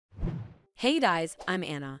Hey guys, I'm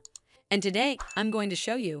Anna, and today I'm going to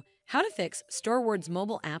show you how to fix Storewards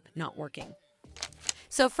mobile app not working.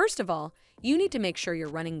 So first of all, you need to make sure you're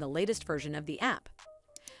running the latest version of the app.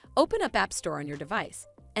 Open up App Store on your device,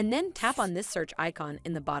 and then tap on this search icon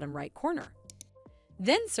in the bottom right corner.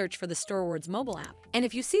 Then search for the Storewards mobile app, and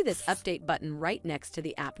if you see this update button right next to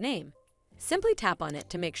the app name, simply tap on it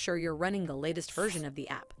to make sure you're running the latest version of the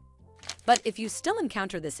app. But if you still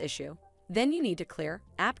encounter this issue, then you need to clear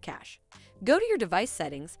App Cache. Go to your device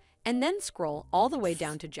settings and then scroll all the way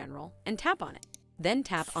down to General and tap on it. Then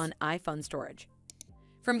tap on iPhone Storage.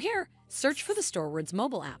 From here, search for the Storewards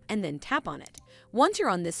mobile app and then tap on it. Once you're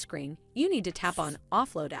on this screen, you need to tap on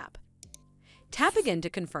Offload App. Tap again to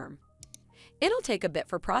confirm. It'll take a bit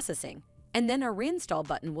for processing, and then a Reinstall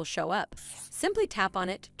button will show up. Simply tap on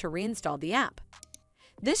it to reinstall the app.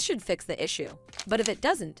 This should fix the issue, but if it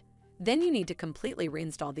doesn't, then you need to completely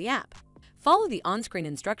reinstall the app. Follow the on-screen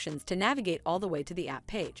instructions to navigate all the way to the app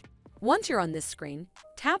page. Once you're on this screen,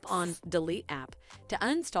 tap on Delete App to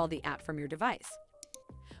uninstall the app from your device.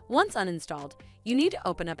 Once uninstalled, you need to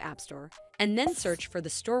open up App Store and then search for the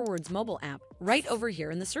Storewards mobile app right over here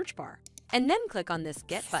in the search bar, and then click on this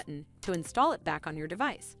Get button to install it back on your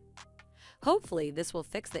device. Hopefully this will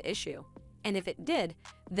fix the issue, and if it did,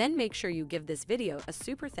 then make sure you give this video a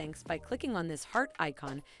super thanks by clicking on this heart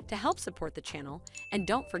icon to help support the channel, and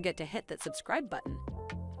don't forget to hit that subscribe button.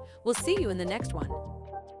 We'll see you in the next one.